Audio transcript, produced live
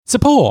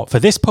Support for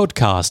this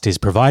podcast is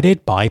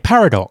provided by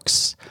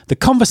Paradox, the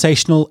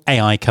conversational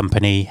AI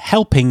company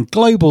helping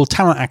global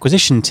talent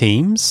acquisition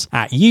teams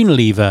at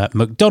Unilever,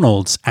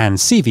 McDonald's, and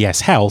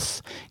CVS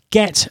Health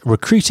get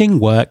recruiting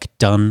work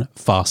done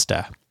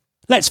faster.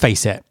 Let's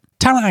face it,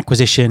 talent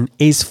acquisition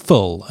is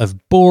full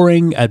of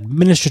boring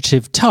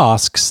administrative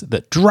tasks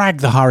that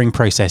drag the hiring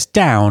process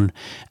down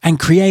and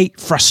create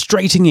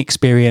frustrating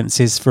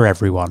experiences for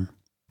everyone.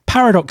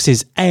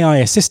 Paradox's AI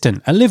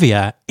assistant,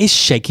 Olivia, is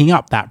shaking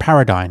up that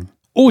paradigm,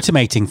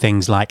 automating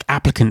things like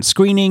applicant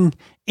screening,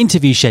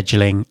 interview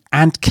scheduling,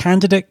 and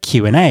candidate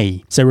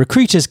Q&A, so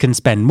recruiters can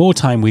spend more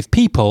time with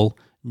people,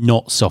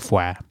 not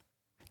software.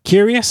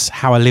 Curious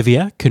how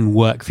Olivia can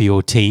work for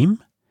your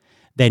team?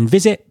 Then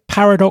visit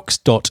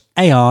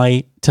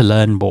paradox.ai to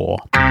learn more.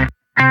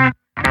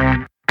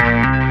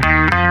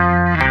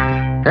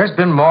 There's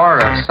been more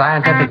of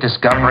scientific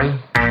discovery,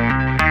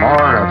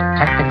 more of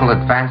technical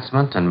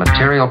advancement and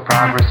material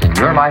progress in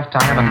your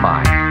lifetime and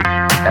mine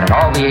than in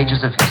all the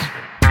ages of history.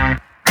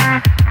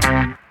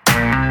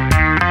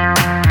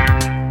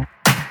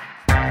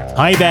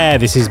 Hi there,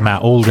 this is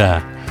Matt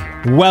Alder.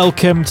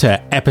 Welcome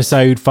to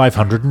episode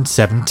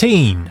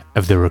 517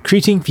 of the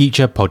Recruiting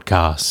Future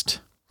podcast.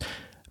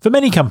 For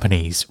many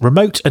companies,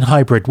 remote and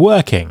hybrid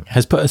working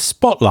has put a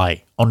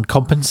spotlight on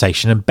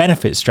compensation and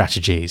benefit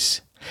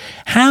strategies.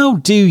 How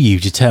do you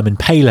determine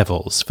pay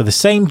levels for the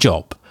same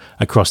job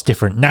across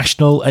different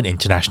national and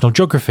international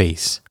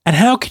geographies? And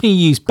how can you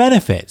use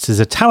benefits as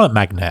a talent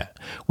magnet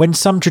when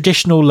some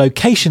traditional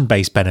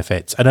location-based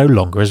benefits are no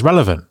longer as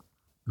relevant?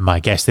 My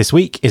guest this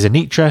week is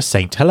Anitra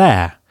St.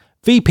 Hilaire,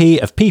 VP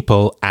of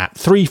People at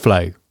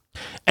 3Flow.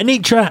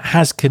 Anitra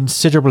has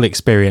considerable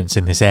experience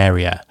in this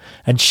area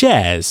and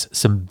shares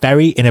some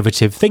very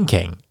innovative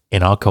thinking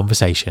in our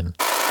conversation.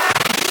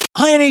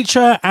 Hi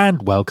Anitra,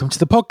 and welcome to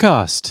the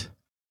podcast.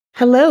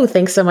 Hello,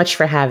 thanks so much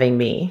for having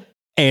me.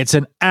 It's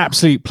an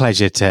absolute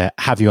pleasure to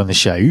have you on the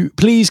show.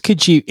 Please,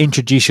 could you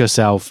introduce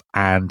yourself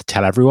and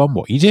tell everyone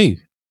what you do?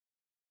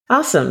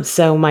 Awesome.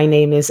 So my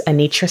name is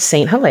Anitra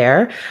St.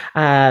 Hilaire.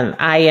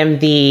 I am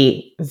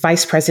the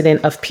Vice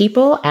President of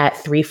People at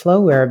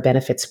 3Flow. We're a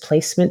benefits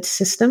placement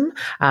system,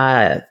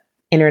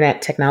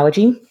 internet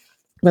technology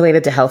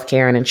related to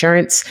healthcare and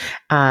insurance.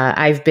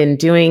 I've been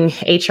doing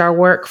HR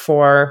work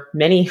for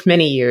many,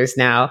 many years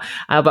now,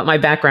 but my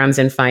background's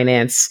in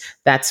finance.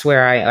 That's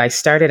where I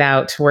started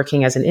out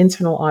working as an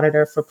internal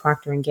auditor for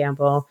Procter &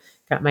 Gamble,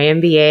 got my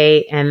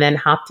MBA, and then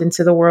hopped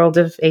into the world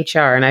of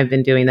HR, and I've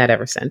been doing that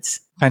ever since.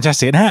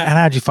 Fantastic. And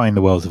how do you find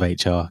the world of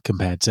HR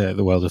compared to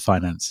the world of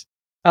finance?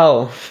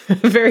 Oh,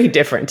 very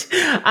different.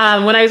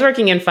 When I was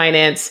working in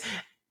finance,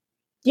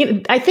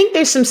 I think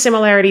there's some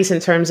similarities in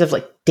terms of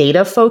like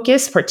data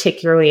focus,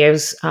 particularly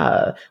as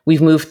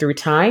we've moved through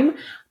time.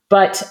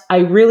 But I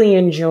really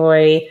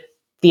enjoy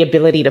the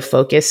ability to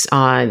focus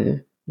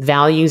on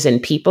values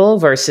and people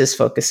versus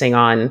focusing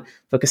on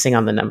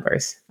the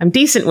numbers. I'm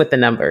decent with the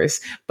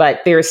numbers,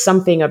 but there's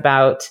something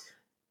about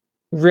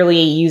really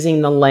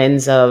using the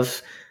lens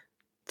of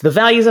the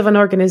values of an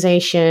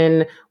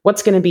organization,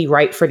 what's going to be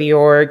right for the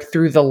org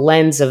through the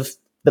lens of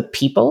the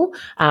people,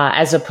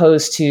 as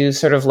opposed to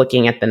sort of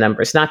looking at the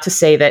numbers. Not to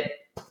say that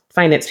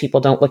finance people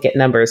don't look at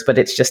numbers, but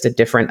it's just a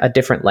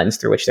different lens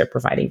through which they're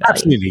providing value.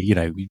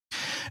 Absolutely.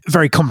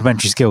 Very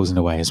complementary skills in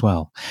a way as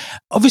well.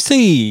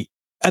 Obviously,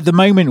 at the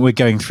moment, we're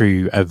going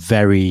through a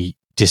very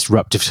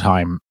disruptive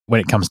time when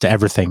it comes to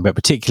everything, but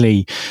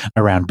particularly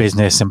around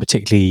business and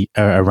particularly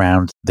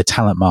around the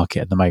talent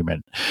market at the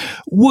moment.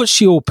 What's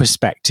your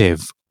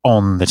perspective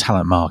on the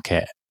talent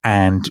market?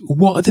 And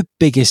what are the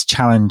biggest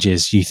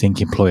challenges you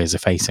think employers are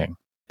facing?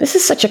 This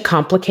is such a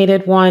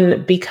complicated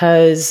one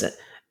because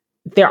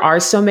there are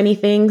so many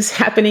things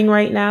happening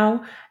right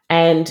now.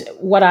 And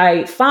what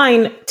I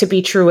find to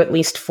be true, at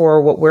least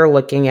for what we're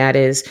looking at,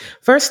 is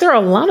first, there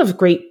are a lot of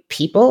great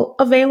people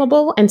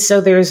available. And so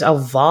there's a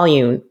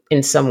volume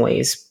in some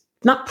ways,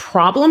 not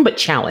problem, but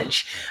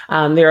challenge.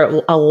 There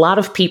are a lot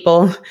of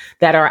people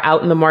that are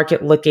out in the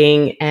market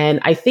looking. And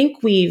I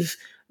think we've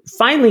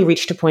finally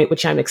reached a point,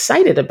 which I'm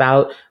excited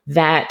about,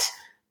 that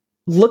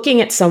looking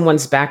at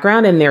someone's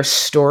background and their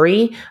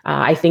story,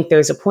 I think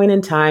there's a point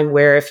in time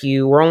where if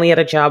you were only at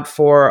a job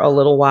for a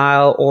little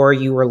while or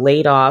you were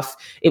laid off,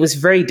 it was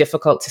very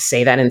difficult to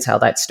say that and tell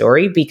that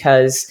story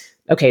because,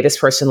 okay, this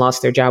person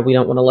lost their job. We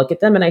don't want to look at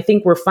them. And I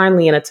think we're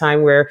finally in a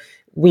time where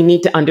we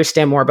need to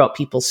understand more about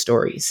people's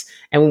stories.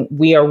 And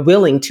we are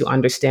willing to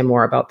understand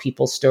more about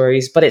people's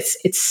stories. But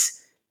it's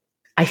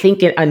I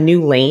think, a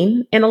new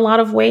lane in a lot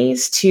of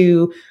ways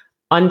to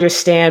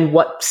understand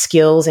what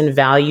skills and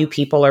value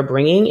people are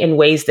bringing in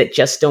ways that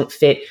just don't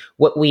fit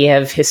what we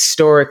have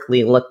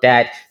historically looked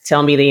at.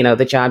 Tell me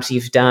the jobs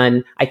you've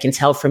done. I can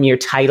tell from your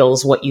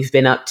titles what you've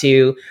been up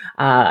to.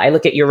 I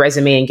look at your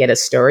resume and get a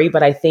story.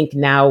 But I think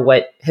now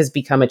what has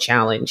become a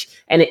challenge,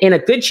 and in a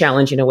good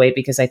challenge in a way,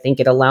 because I think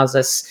it allows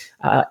us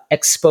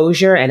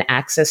exposure and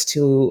access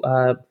to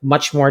a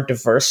much more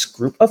diverse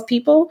group of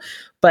people,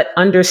 but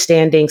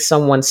understanding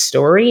someone's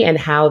story and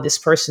how this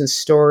person's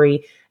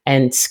story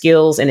and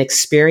skills and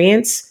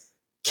experience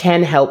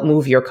can help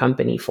move your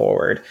company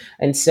forward.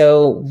 And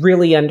so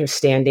really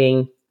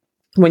understanding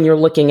when you're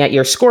looking at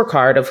your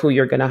scorecard of who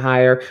you're going to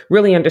hire,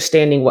 really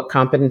understanding what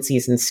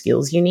competencies and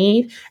skills you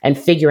need and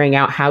figuring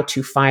out how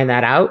to find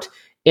that out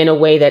in a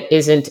way that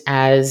isn't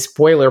as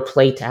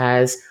boilerplate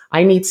as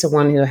I need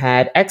someone who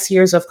had X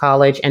years of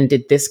college and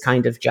did this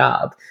kind of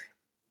job.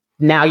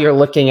 Now you're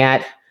looking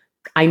at,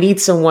 I need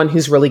someone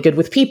who's really good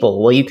with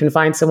people. Well, you can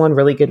find someone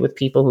really good with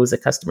people who's a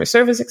customer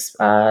service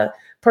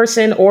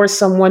person or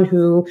someone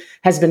who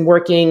has been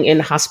working in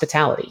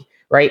hospitality,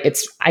 right?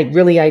 It's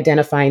really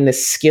identifying the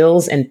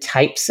skills and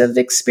types of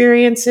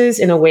experiences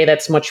in a way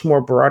that's much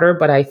more broader,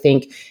 but I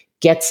think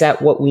gets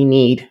at what we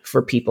need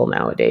for people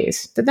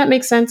nowadays. Did that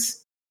make sense?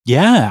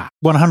 Yeah,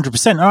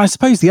 100%. And I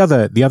suppose the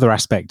other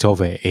aspect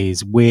of it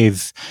is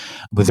with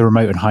the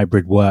remote and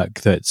hybrid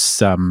work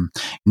that's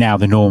now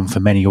the norm for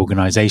many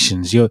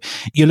organizations, you're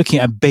looking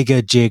at a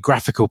bigger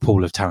geographical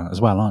pool of talent as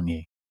well, aren't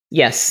you?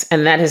 Yes.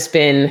 And that has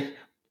been,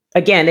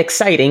 again,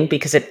 exciting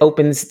because it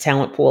opens the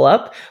talent pool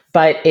up,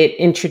 but it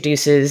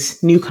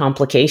introduces new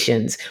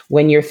complications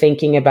when you're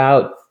thinking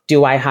about,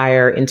 do I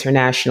hire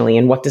internationally?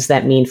 And what does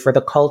that mean for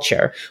the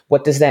culture?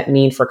 What does that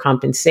mean for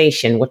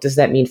compensation? What does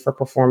that mean for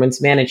performance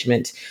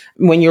management?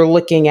 When you're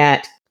looking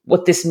at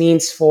what this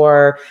means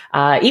for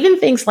even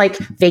things like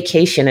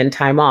vacation and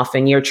time off,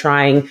 and you're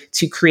trying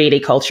to create a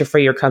culture for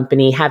your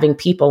company, having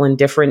people in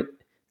different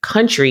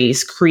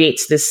countries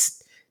creates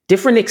this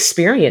different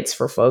experience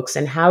for folks.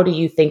 And how do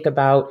you think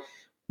about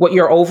what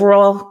your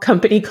overall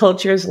company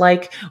culture is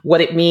like,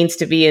 what it means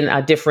to be in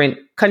a different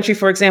country,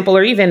 for example,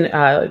 or even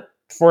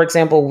for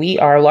example, we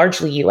are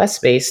largely US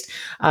based.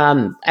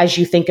 As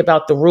you think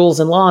about the rules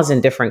and laws in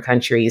different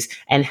countries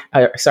and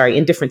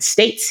in different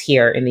states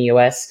here in the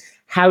US,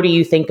 how do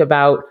you think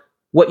about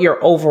what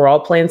your overall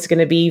plan is going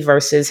to be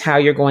versus how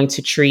you're going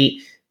to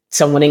treat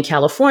someone in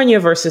California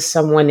versus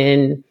someone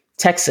in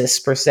Texas,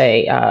 per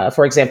se,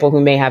 for example, who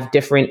may have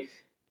different,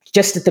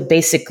 just at the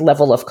basic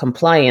level of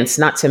compliance,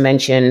 not to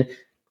mention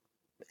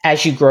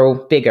as you grow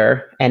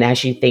bigger and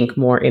as you think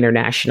more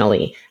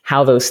internationally,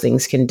 how those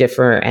things can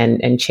differ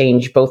and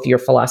change both your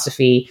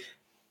philosophy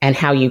and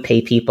how you pay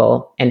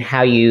people and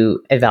how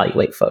you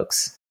evaluate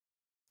folks.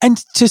 And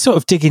to sort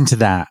of dig into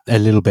that a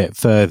little bit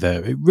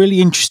further,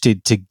 really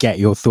interested to get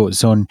your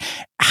thoughts on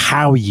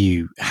how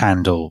you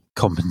handle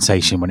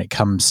compensation when it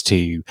comes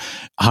to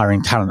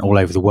hiring talent all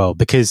over the world.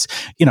 Because,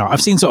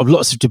 I've seen sort of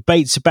lots of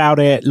debates about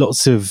it,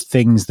 lots of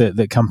things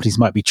that companies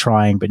might be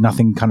trying, but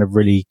nothing kind of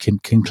really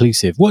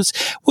conclusive.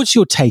 What's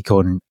your take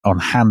on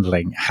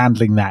handling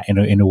that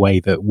in a way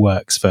that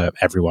works for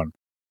everyone?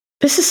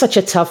 This is such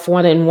a tough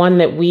one, and one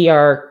that we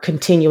are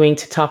continuing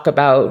to talk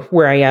about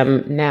where I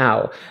am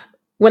now.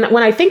 When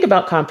I think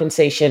about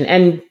compensation,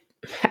 and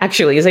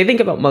actually, as I think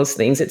about most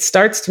things, it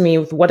starts to me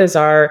with what is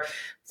our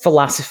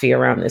philosophy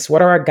around this?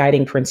 What are our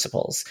guiding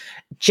principles?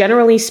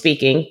 Generally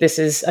speaking, this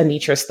is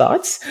Anitra's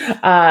thoughts.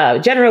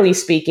 Generally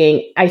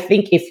speaking, I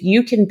think if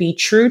you can be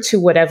true to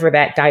whatever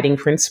that guiding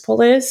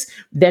principle is,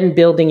 then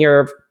building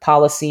your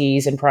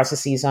policies and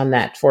processes on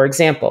that. For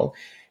example,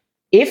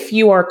 if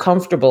you are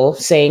comfortable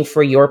saying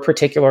for your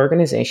particular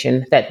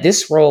organization that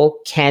this role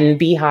can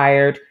be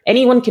hired,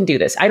 anyone can do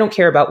this. I don't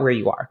care about where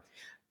you are.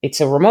 It's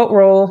a remote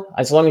role,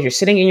 as long as you're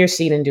sitting in your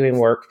seat and doing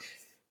work.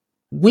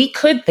 We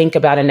could think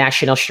about a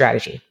national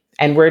strategy,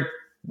 and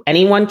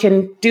anyone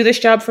can do this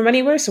job from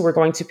anywhere, so we're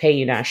going to pay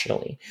you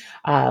nationally.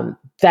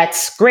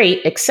 That's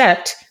great,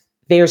 except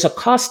there's a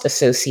cost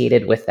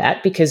associated with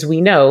that because we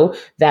know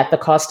that the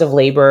cost of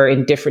labor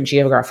in different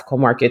geographical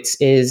markets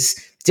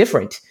is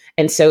different.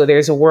 And so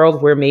there's a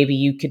world where maybe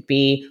you could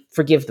be,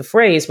 forgive the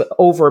phrase, but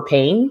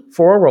overpaying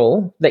for a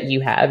role that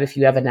you have if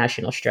you have a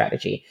national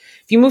strategy.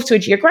 If you move to a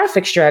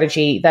geographic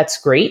strategy,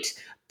 that's great.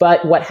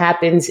 But what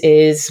happens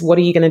is, what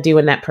are you going to do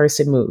when that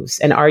person moves?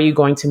 And are you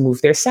going to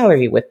move their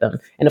salary with them?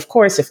 And of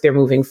course, if they're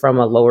moving from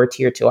a lower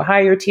tier to a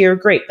higher tier,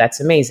 great,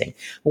 that's amazing.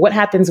 But what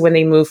happens when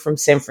they move from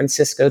San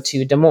Francisco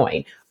to Des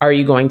Moines? Are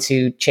you going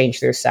to change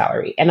their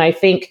salary? And I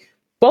think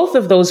both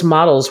of those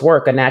models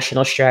work, a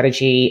national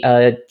strategy,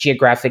 a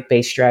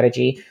geographic-based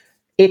strategy.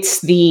 It's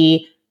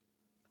the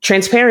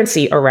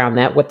transparency around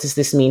that. What does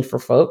this mean for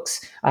folks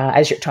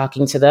as you're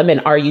talking to them?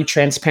 And are you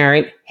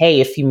transparent?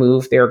 Hey, if you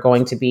move, there are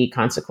going to be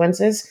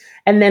consequences.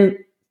 And then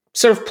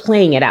sort of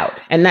playing it out.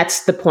 And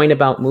that's the point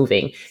about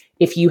moving.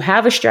 If you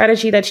have a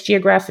strategy that's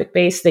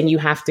geographic-based, then you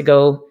have to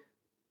go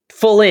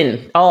full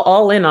in,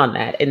 all in on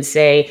that and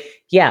say,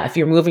 yeah, if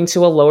you're moving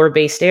to a lower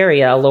based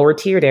area, a lower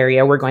tiered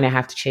area, we're going to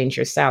have to change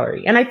your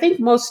salary. And I think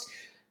most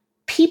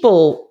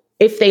people,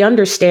 if they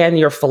understand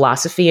your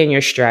philosophy and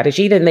your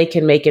strategy, then they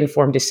can make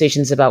informed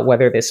decisions about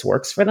whether this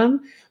works for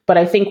them. But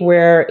I think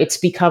where it's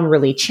become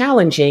really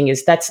challenging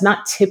is that's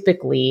not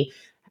typically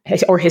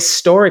or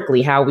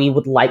historically how we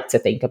would like to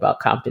think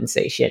about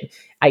compensation.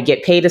 I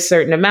get paid a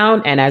certain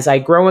amount, and as I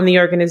grow in the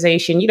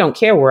organization, you don't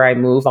care where I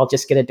move, I'll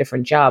just get a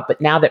different job.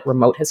 But now that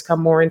remote has come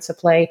more into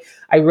play,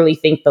 I really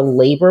think the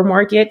labor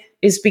market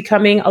is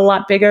becoming a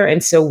lot bigger.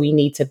 And so we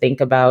need to think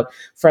about,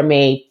 from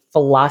a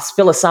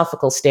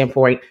philosophical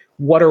standpoint,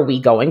 what are we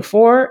going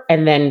for?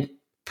 And then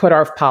put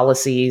our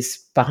policies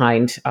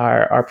behind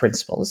our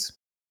principles.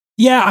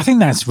 Yeah, I think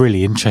that's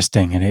really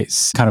interesting, and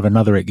it's kind of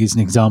it's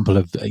an example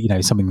of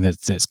something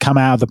that's come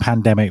out of the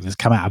pandemic, that's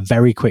come out of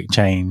very quick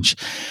change,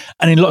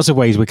 and in lots of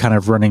ways we're kind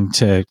of running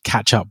to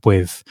catch up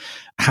with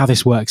how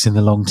this works in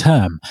the long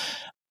term.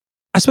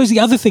 I suppose the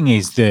other thing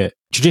is that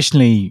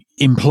traditionally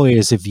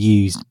employers have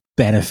used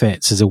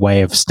benefits as a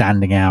way of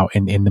standing out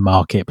in the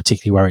market,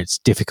 particularly where it's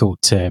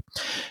difficult to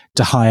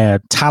hire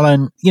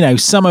talent.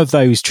 Some of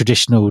those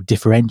traditional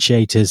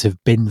differentiators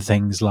have been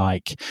things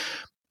like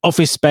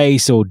office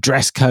space or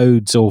dress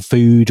codes or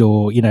food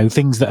or,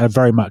 things that are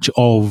very much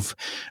of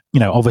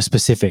a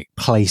specific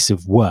place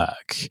of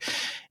work.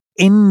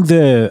 In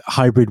the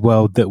hybrid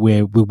world that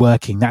we're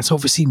working, that's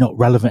obviously not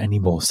relevant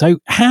anymore. So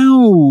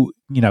how,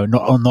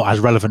 not as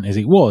relevant as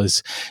it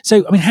was.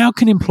 So, how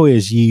can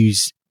employers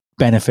use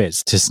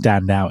benefits to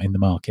stand out in the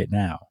market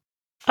now?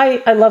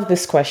 I love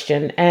this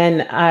question.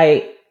 And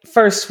I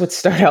first would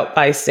start out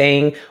by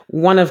saying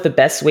one of the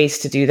best ways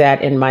to do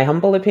that, in my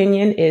humble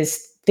opinion,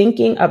 is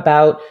thinking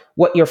about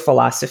what your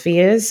philosophy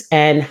is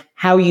and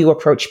how you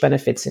approach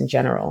benefits in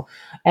general.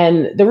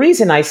 And the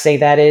reason I say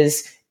that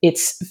is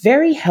it's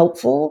very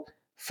helpful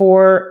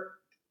for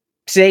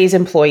today's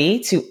employee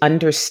to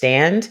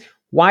understand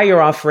why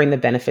you're offering the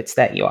benefits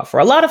that you offer.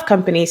 A lot of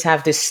companies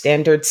have this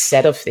standard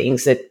set of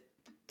things that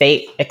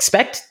they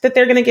expect that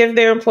they're going to give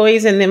their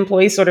employees, and the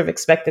employees sort of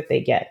expect that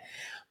they get.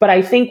 But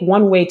I think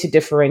one way to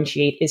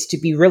differentiate is to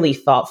be really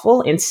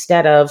thoughtful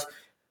instead of,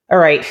 all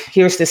right,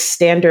 here's this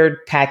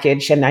standard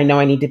package and I know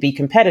I need to be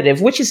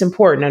competitive, which is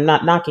important. I'm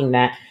not knocking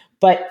that.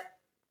 But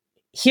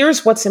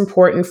here's what's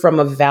important from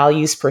a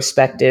values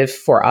perspective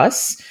for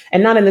us,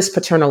 and not in this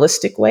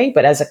paternalistic way,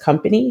 but as a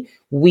company,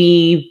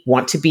 we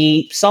want to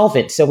be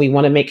solvent. So we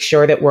want to make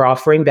sure that we're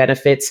offering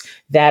benefits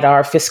that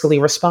are fiscally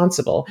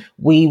responsible.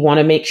 We want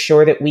to make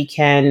sure that we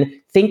can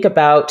think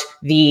about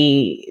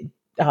the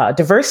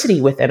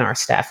diversity within our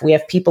staff. We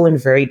have people in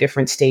very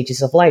different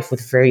stages of life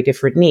with very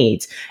different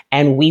needs.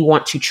 And we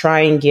want to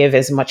try and give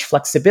as much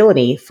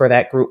flexibility for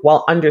that group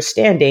while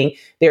understanding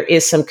there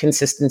is some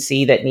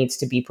consistency that needs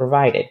to be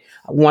provided.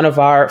 One of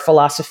our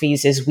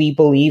philosophies is we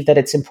believe that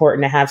it's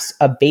important to have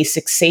a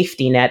basic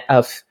safety net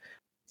of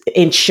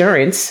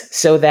insurance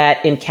so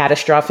that in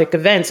catastrophic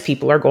events,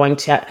 people are going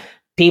to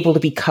be able to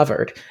be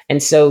covered.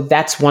 And so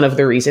that's one of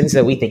the reasons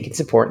that we think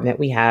it's important that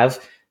we have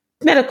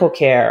medical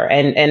care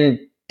and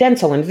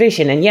dental and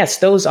vision. And yes,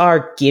 those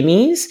are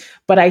gimmies,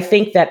 but I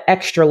think that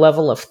extra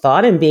level of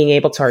thought and being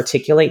able to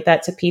articulate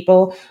that to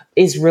people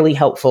is really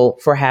helpful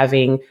for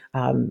having,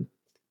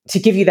 to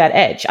give you that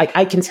edge.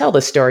 I can tell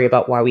the story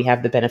about why we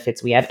have the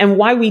benefits we have and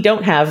why we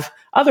don't have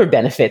other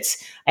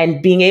benefits.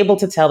 And being able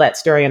to tell that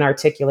story and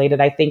articulate it,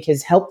 I think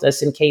has helped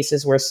us in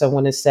cases where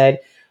someone has said,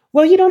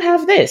 well, you don't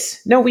have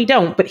this. No, we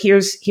don't. But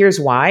here's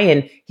why.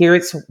 And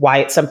here's why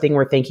it's something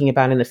we're thinking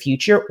about in the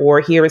future. Or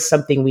here is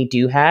something we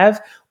do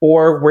have.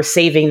 Or we're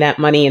saving that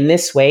money in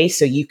this way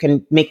so you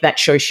can make that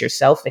choice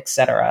yourself, et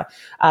cetera.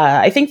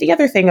 I think the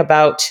other thing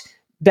about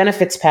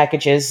benefits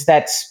packages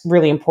that's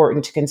really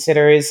important to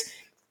consider is,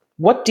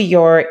 what do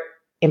your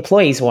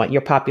employees want,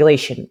 your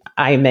population?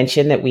 I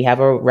mentioned that we have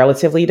a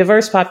relatively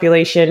diverse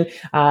population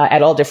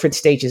at all different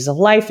stages of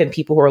life and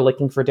people who are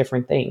looking for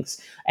different things.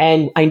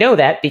 And I know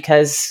that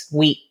because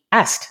we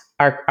asked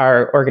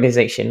our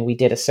organization. We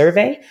did a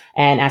survey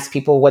and asked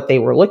people what they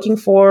were looking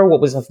for, what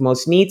was of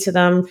most need to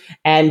them.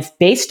 And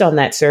based on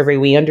that survey,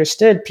 we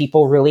understood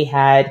people really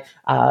had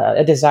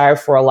a desire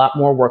for a lot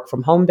more work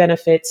from home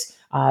benefits.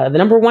 The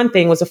number one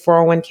thing was a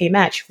 401k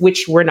match,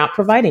 which we're not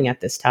providing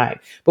at this time.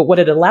 But what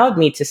it allowed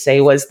me to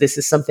say was, this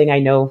is something I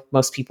know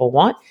most people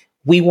want.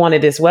 We want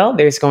it as well.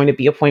 There's going to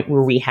be a point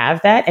where we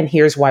have that, and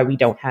here's why we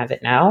don't have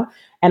it now.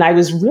 And I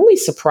was really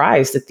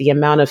surprised at the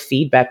amount of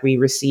feedback we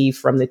received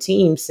from the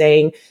team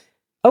saying,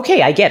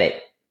 okay, I get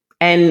it.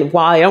 And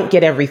while I don't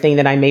get everything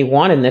that I may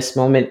want in this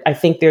moment, I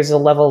think there's a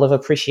level of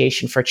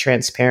appreciation for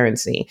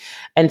transparency.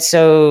 And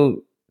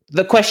so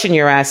the question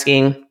you're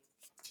asking,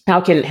 how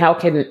can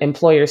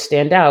employers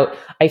stand out?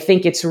 I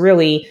think it's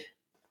really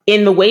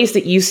in the ways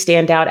that you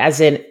stand out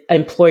as an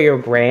employer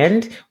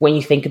brand when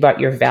you think about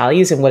your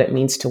values and what it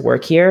means to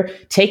work here,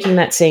 taking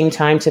that same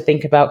time to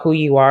think about who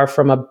you are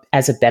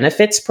as a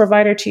benefits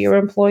provider to your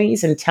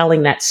employees and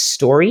telling that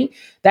story.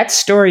 That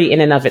story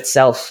in and of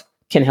itself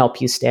can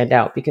help you stand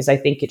out, because I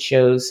think it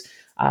shows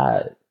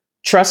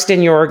trust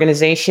in your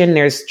organization.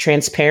 There's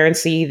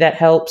transparency that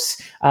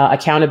helps,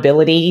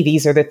 accountability.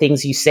 These are the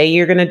things you say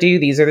you're going to do.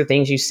 These are the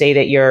things you say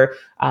that you're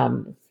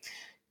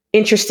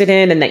interested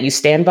in and that you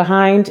stand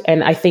behind.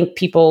 And I think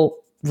people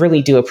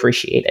really do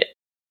appreciate it.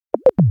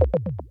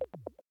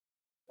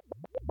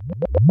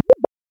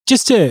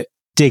 Just to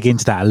dig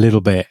into that a little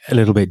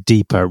bit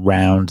deeper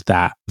around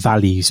that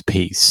values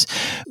piece.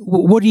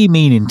 What do you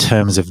mean in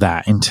terms of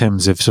that, in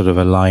terms of sort of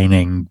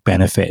aligning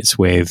benefits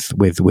with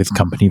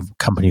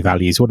company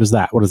values? What does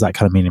that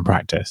kind of mean in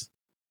practice?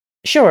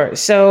 Sure.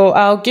 So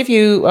I'll give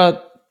you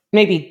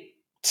maybe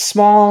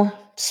small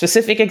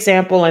specific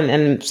example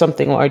and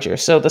something larger.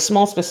 So the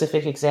small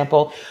specific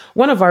example,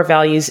 one of our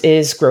values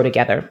is grow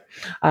together.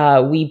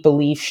 We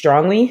believe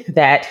strongly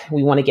that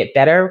we want to get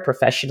better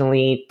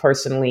professionally,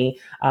 personally,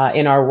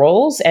 in our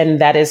roles.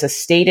 And that is a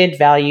stated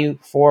value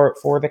for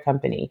the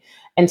company.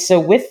 And so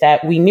with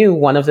that, we knew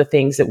one of the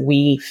things that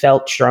we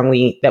felt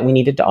strongly that we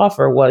needed to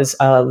offer was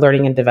a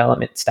learning and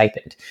development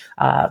stipend.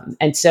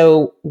 And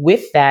so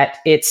with that,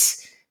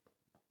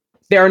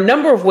 there are a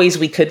number of ways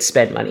we could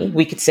spend money.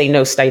 We could say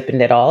no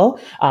stipend at all.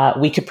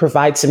 We could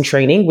provide some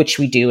training, which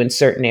we do in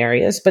certain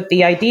areas. But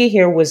the idea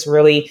here was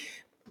really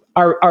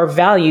our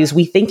values.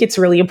 We think it's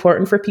really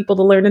important for people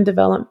to learn and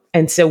develop.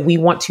 And so we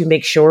want to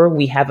make sure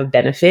we have a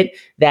benefit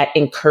that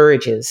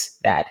encourages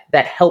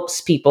that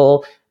helps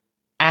people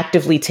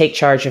actively take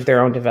charge of their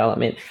own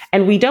development.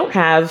 And we don't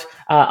have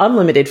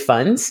unlimited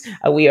funds.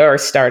 We are a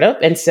startup.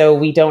 And so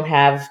we don't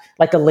have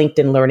like a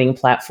LinkedIn learning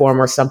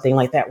platform or something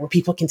like that where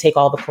people can take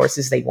all the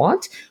courses they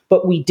want.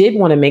 But we did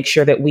want to make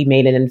sure that we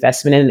made an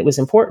investment. And it was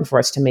important for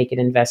us to make an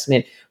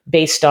investment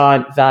based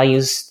on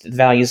values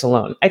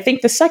alone. I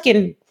think the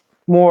second,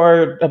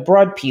 a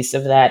broad piece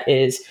of that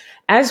is,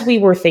 as we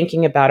were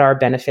thinking about our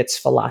benefits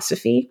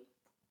philosophy,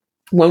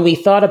 when we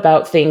thought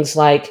about things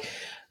like,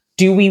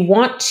 do we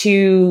want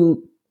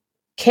to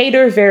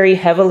cater very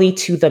heavily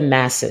to the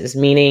masses,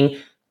 meaning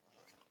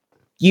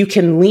you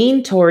can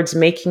lean towards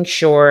making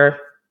sure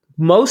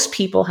most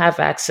people have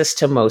access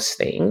to most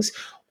things,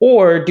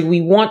 or do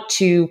we want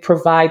to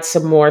provide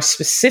some more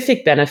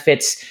specific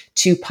benefits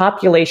to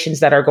populations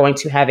that are going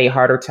to have a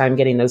harder time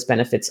getting those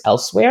benefits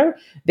elsewhere?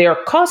 There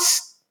are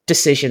cost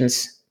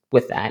decisions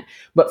with that.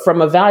 But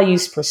from a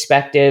values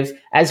perspective,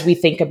 as we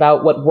think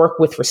about what work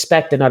with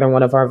respect, another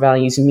one of our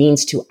values,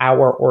 means to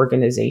our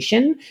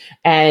organization,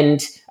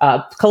 and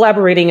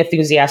collaborating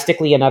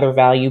enthusiastically, another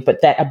value,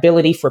 but that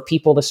ability for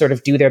people to sort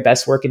of do their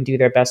best work and do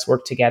their best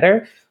work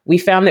together, we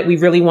found that we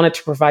really wanted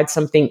to provide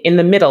something in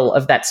the middle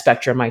of that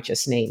spectrum I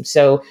just named.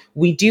 So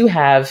we do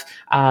have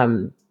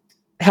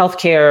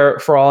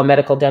healthcare for all,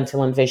 medical,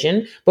 dental, and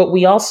vision, but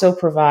we also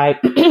provide,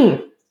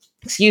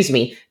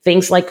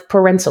 things like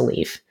parental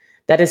leave.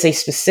 That is a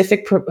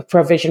specific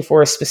provision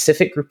for a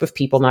specific group of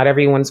people. Not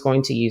everyone's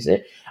going to use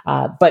it,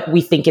 but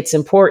we think it's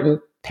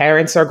important.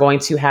 Parents are going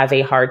to have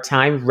a hard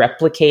time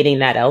replicating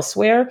that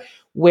elsewhere,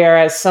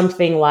 whereas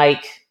something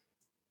like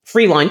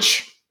free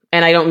lunch,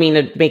 and I don't mean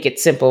to make it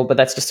simple, but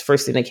that's just the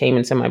first thing that came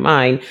into my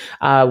mind.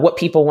 What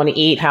people want to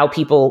eat, how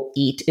people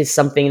eat is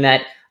something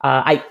that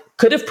I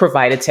could have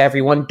provided to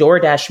everyone,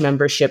 DoorDash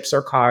memberships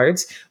or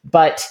cards,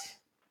 but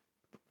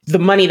the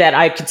money that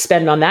I could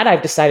spend on that,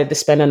 I've decided to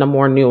spend on a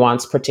more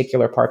nuanced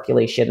particular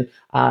population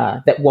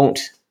that won't.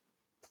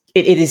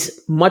 It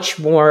is much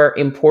more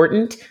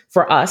important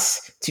for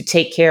us to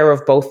take care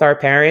of both our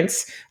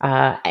parents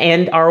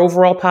and our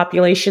overall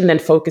population than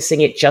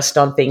focusing it just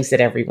on things that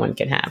everyone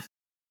can have.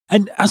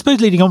 And I suppose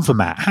leading on from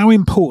that, how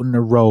important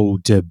a role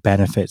do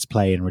benefits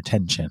play in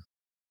retention?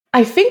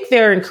 I think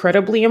they're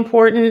incredibly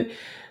important.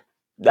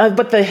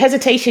 But the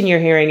hesitation you're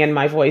hearing in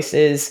my voice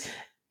is,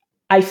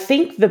 I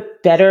think the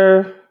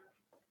better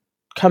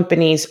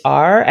companies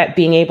are at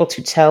being able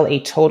to tell a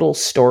total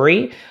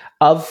story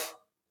of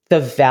the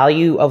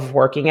value of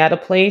working at a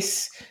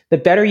place, the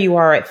better you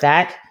are at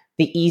that,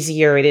 the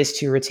easier it is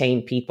to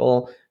retain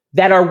people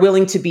that are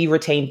willing to be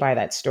retained by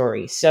that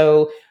story.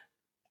 So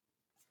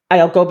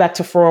I'll go back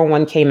to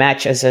 401k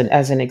match as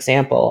an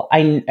example.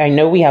 I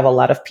know we have a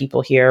lot of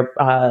people here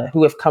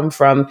who have come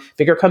from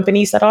bigger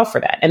companies that offer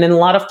that. And in a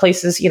lot of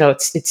places,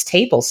 it's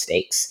table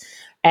stakes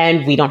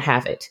and we don't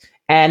have it.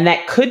 And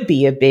that could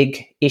be a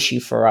big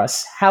issue for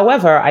us.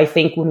 However, I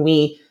think when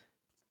we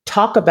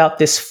talk about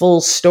this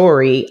full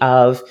story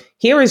of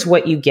here is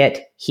what you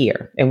get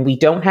here, and we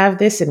don't have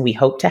this and we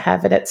hope to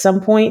have it at some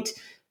point,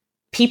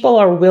 people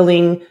are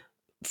willing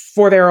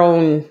for their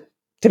own,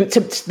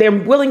 they're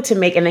willing to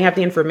make, and they have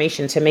the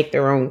information to make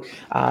their own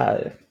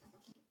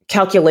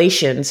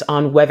calculations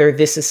on whether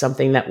this is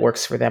something that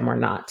works for them or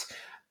not.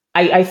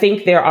 I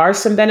think there are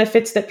some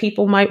benefits that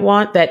people might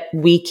want that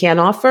we can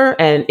offer.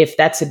 And if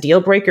that's a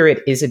deal breaker,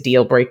 it is a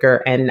deal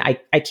breaker. And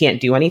I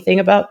can't do anything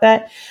about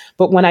that.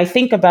 But when I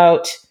think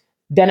about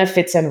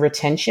benefits and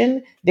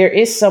retention, there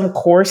is some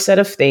core set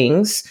of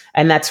things.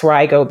 And that's where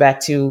I go back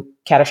to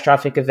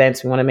catastrophic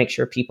events. We want to make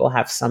sure people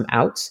have some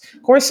outs,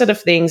 core set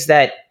of things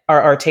that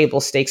are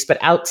table stakes. But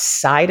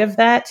outside of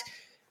that,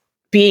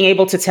 being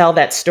able to tell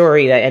that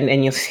story,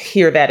 and you'll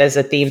hear that as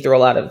a theme through a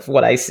lot of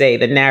what I say,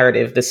 the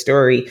narrative, the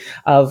story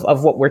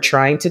of what we're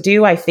trying to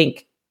do, I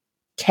think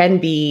can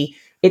be,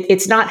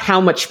 it's not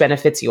how much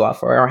benefits you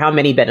offer or how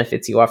many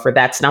benefits you offer.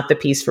 That's not the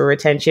piece for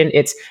retention.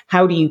 It's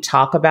how do you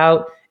talk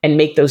about and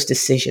make those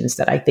decisions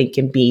that I think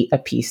can be a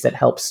piece that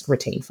helps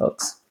retain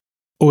folks.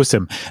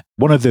 Awesome.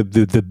 One of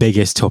the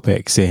biggest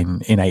topics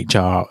in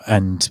HR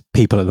and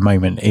people at the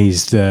moment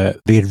is the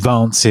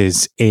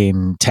advances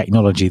in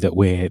technology that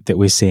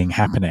we're seeing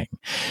happening.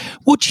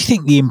 What do you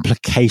think the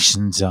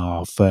implications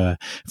are for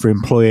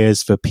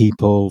employers, for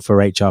people, for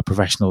HR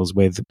professionals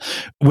with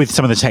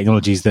some of the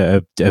technologies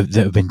that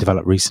have been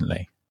developed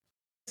recently?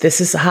 This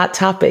is a hot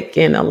topic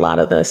in a lot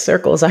of the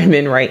circles I'm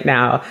in right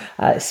now,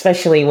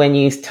 especially when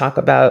you talk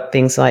about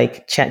things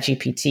like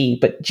ChatGPT,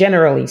 but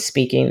generally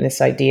speaking,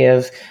 this idea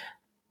of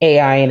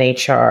AI and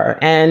HR.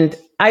 And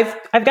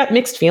I've got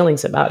mixed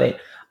feelings about it.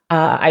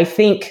 I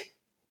think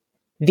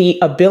the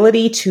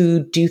ability to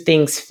do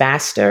things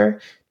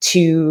faster,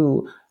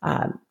 to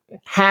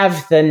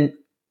have the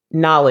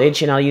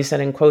knowledge, and I'll use that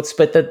in quotes,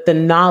 but the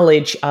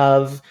knowledge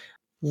of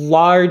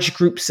large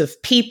groups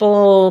of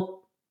people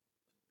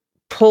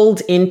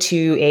pulled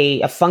into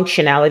a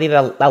functionality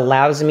that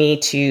allows me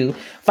to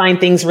find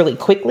things really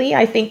quickly,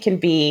 I think can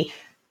be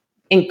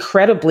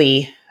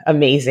incredibly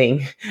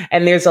amazing.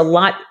 And there's a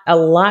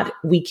lot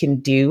we can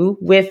do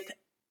with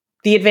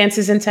the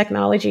advances in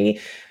technology.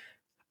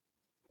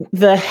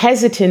 The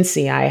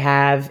hesitancy I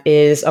have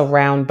is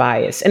around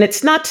bias. And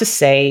it's not to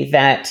say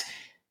that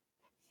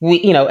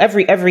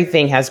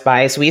everything has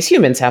bias. We as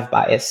humans have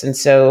bias. And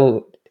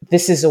so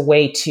this is a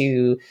way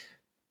to,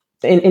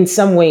 in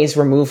some ways,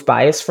 remove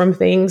bias from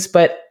things.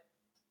 But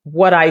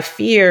what I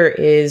fear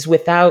is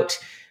without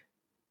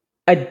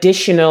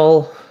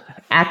additional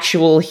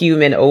actual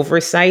human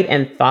oversight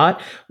and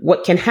thought,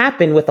 what can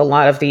happen with a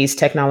lot of these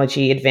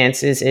technology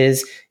advances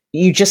is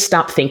you just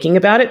stop thinking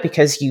about it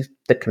because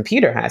the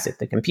computer has it,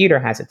 the computer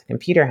has it, the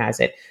computer has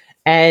it.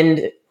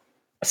 And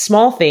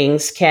small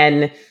things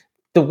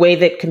the way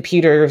that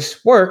computers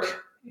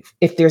work,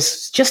 if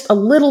there's just a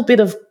little bit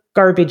of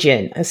garbage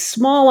in, a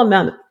small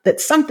amount,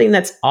 that's something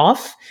that's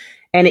off,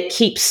 and it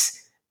keeps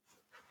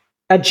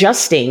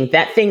adjusting,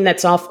 that thing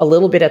that's off a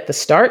little bit at the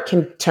start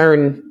can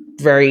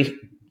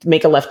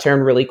make a left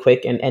turn really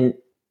quick and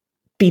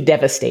be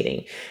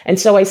devastating. And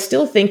so I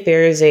still think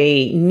there is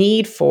a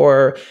need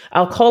for,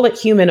 I'll call it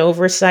human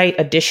oversight,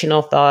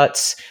 additional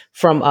thoughts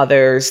from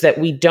others, that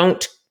we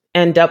don't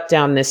end up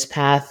down this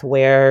path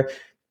where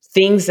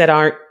things that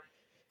aren't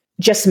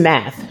just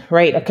math,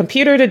 right? A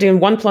computer to do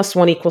 1 +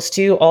 1 =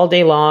 2 all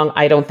day long,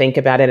 I don't think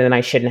about it, and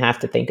I shouldn't have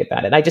to think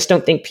about it. I just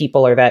don't think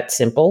people are that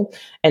simple.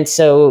 And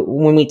so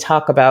when we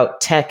talk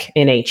about tech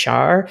in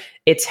HR,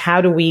 it's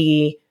how do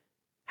we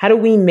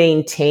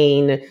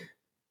maintain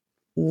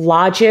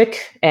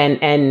logic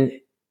and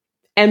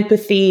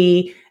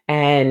empathy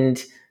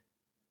and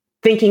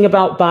thinking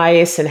about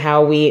bias and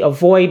how we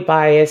avoid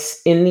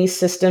bias in these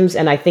systems.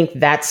 And I think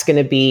that's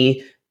going to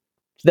be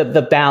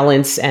the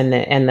balance and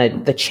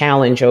the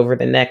challenge over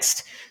the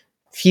next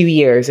few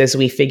years as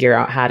we figure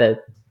out how to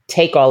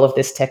take all of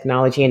this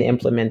technology and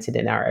implement it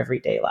in our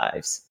everyday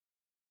lives.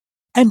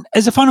 And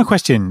as a final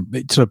question,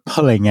 sort of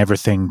pulling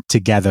everything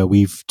together,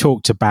 we've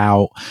talked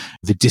about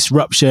the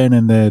disruption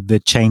and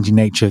the changing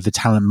nature of the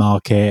talent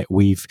market.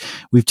 We've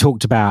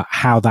talked about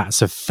how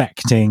that's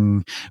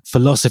affecting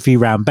philosophy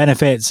around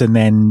benefits, and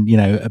then,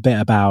 a bit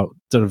about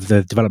sort of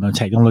the development of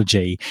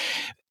technology.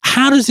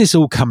 How does this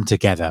all come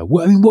together?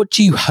 What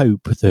do you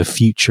hope the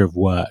future of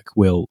work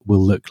will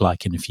look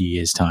like in a few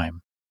years'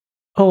 time?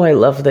 Oh, I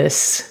love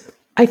this.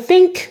 I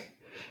think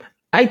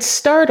I'd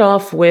start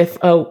off with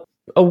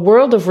a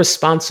world of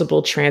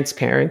responsible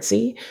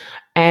transparency.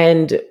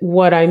 And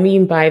what I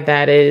mean by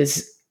that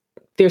is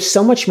there's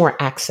so much more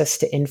access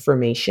to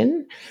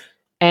information.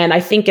 And I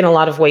think in a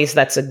lot of ways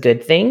that's a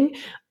good thing.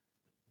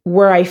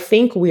 Where I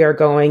think we are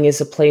going is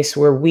a place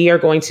where we are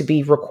going to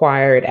be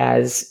required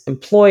as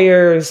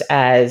employers,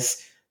 as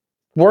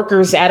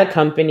workers at a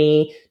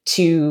company,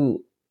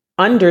 to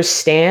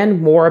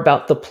understand more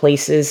about the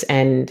places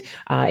and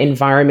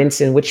environments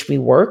in which we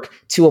work,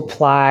 to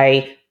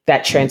apply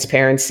that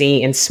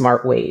transparency in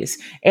smart ways.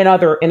 In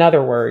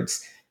other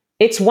words,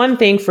 it's one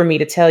thing for me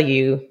to tell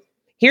you,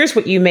 here's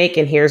what you make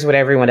and here's what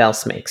everyone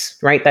else makes,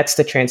 right? That's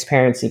the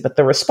transparency. But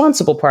the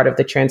responsible part of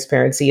the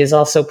transparency is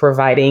also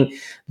providing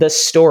the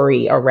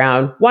story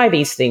around why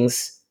these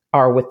things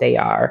are what they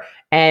are.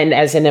 And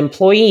as an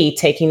employee,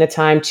 taking the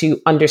time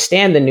to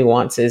understand the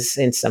nuances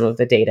in some of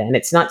the data. And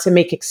it's not to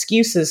make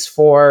excuses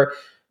for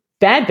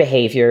bad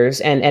behaviors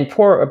and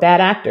poor or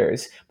bad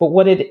actors. But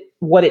what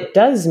it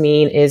does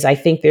mean is I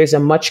think there's a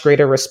much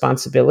greater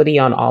responsibility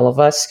on all of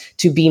us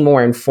to be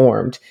more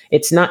informed.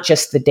 It's not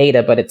just the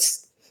data, but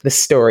it's the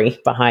story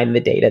behind the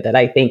data that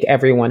I think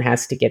everyone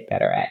has to get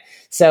better at.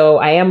 So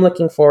I am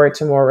looking forward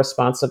to more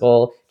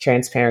responsible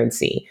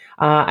transparency.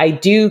 I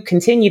do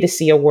continue to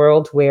see a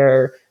world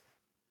where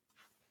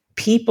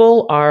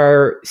people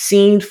are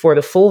seen for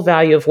the full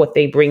value of what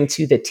they bring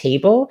to the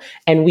table,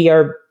 and we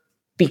are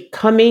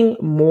becoming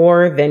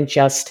more than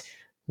just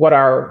what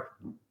our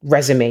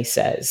resume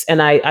says.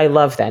 And I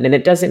love that. And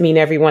it doesn't mean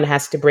everyone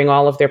has to bring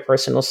all of their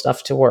personal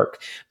stuff to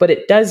work, but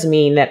it does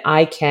mean that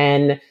I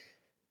can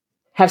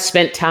have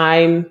spent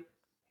time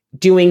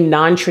doing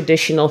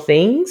non-traditional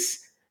things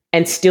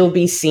and still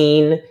be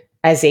seen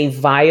as a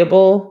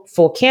viable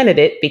full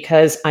candidate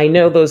because I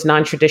know those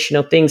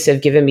non-traditional things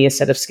have given me a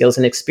set of skills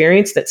and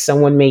experience that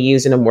someone may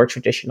use in a more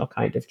traditional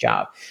kind of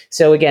job.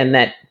 So again,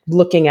 that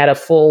looking at a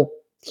full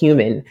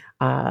human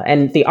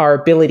and our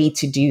ability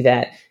to do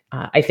that,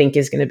 I think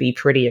is going to be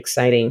pretty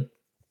exciting.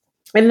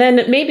 And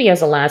then maybe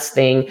as a last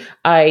thing,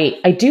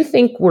 I do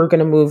think we're going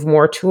to move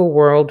more to a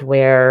world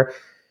where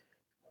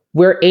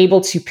we're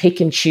able to pick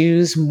and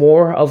choose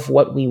more of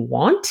what we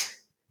want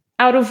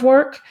out of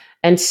work.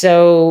 And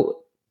so,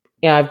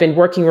 I've been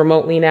working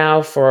remotely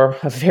now for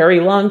a very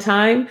long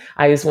time.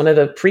 I was one of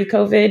the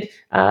pre-COVID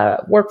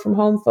work from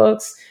home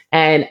folks.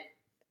 And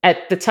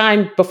at the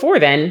time before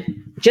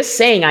then, just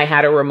saying I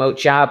had a remote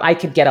job, I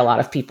could get a lot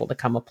of people to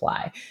come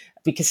apply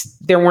because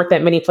there weren't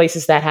that many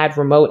places that had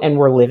remote and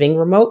were living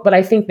remote. But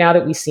I think now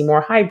that we see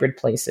more hybrid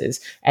places,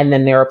 and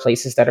then there are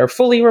places that are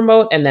fully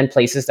remote and then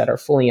places that are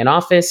fully in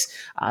office,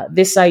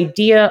 this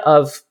idea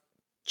of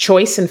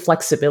choice and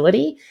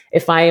flexibility,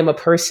 if I am a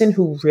person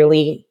who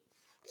really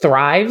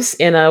thrives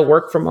in a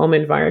work from home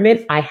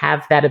environment, I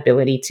have that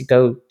ability to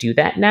go do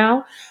that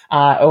now.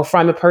 Or if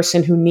I'm a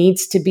person who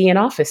needs to be in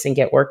office and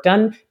get work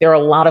done, there are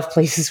a lot of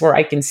places where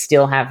I can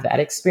still have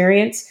that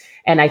experience.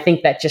 And I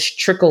think that just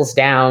trickles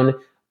down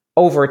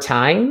over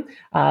time,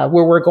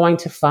 where we're going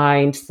to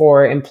find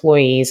for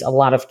employees a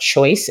lot of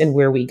choice in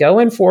where we go,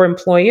 and for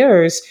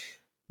employers,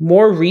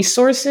 more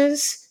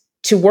resources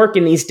to work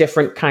in these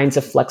different kinds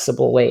of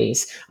flexible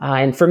ways.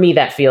 And for me,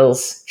 that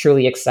feels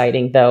truly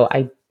exciting, though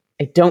I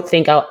don't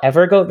think I'll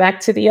ever go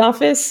back to the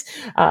office.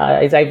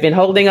 As I've been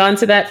holding on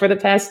to that for the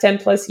past 10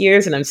 plus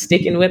years, and I'm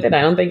sticking with it.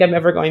 I don't think I'm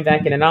ever going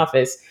back in an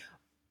office.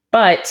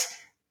 But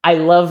I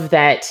love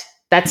that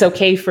that's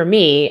okay for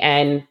me.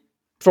 And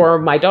for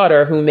my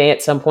daughter, who may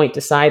at some point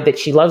decide that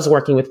she loves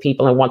working with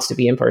people and wants to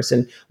be in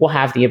person, will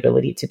have the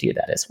ability to do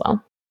that as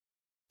well.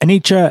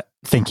 Anitra,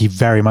 thank you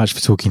very much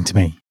for talking to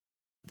me.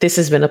 This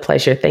has been a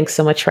pleasure. Thanks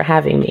so much for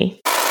having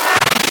me.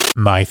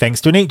 My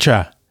thanks to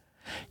Anitra.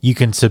 You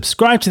can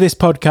subscribe to this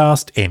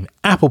podcast in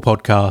Apple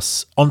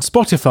Podcasts, on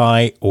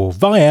Spotify, or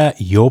via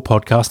your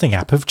podcasting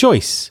app of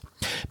choice.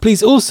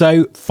 Please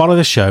also follow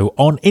the show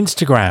on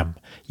Instagram.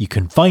 You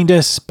can find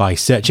us by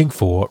searching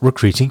for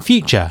Recruiting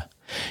Future.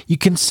 You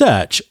can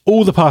search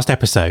all the past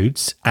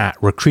episodes at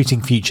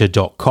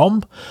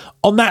recruitingfuture.com.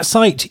 On that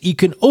site, you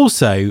can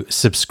also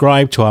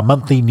subscribe to our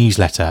monthly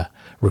newsletter,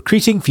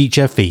 Recruiting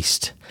Future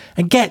Feast,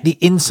 and get the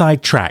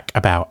inside track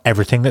about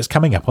everything that's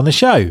coming up on the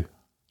show.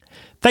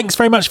 Thanks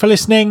very much for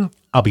listening.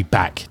 I'll be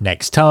back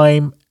next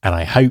time, and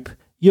I hope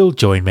you'll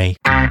join me.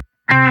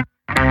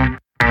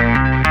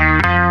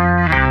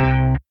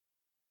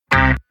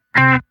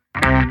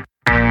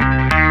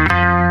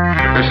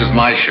 This is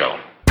my show.